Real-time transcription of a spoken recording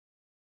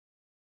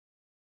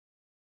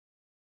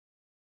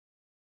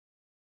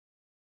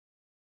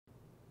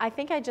I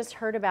think I just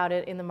heard about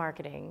it in the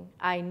marketing.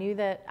 I knew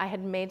that I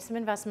had made some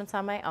investments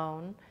on my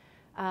own,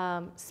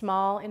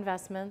 small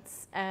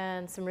investments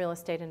and some real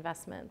estate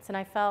investments. And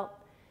I felt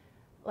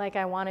like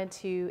I wanted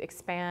to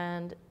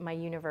expand my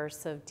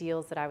universe of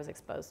deals that I was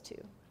exposed to.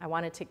 I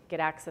wanted to get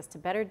access to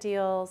better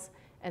deals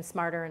and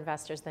smarter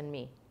investors than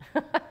me,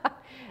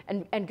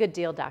 and good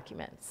deal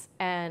documents.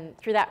 And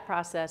through that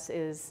process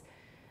is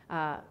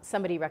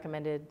somebody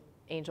recommended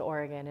Angel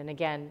Oregon. And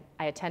again,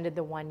 I attended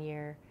the 1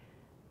 year.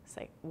 It's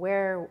like,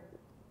 where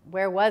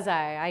was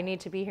I? I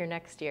need to be here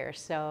next year.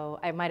 So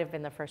I might have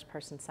been the first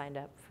person signed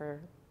up for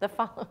the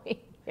following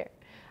year.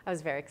 I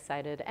was very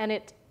excited, and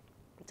it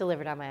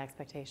delivered on my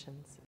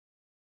expectations.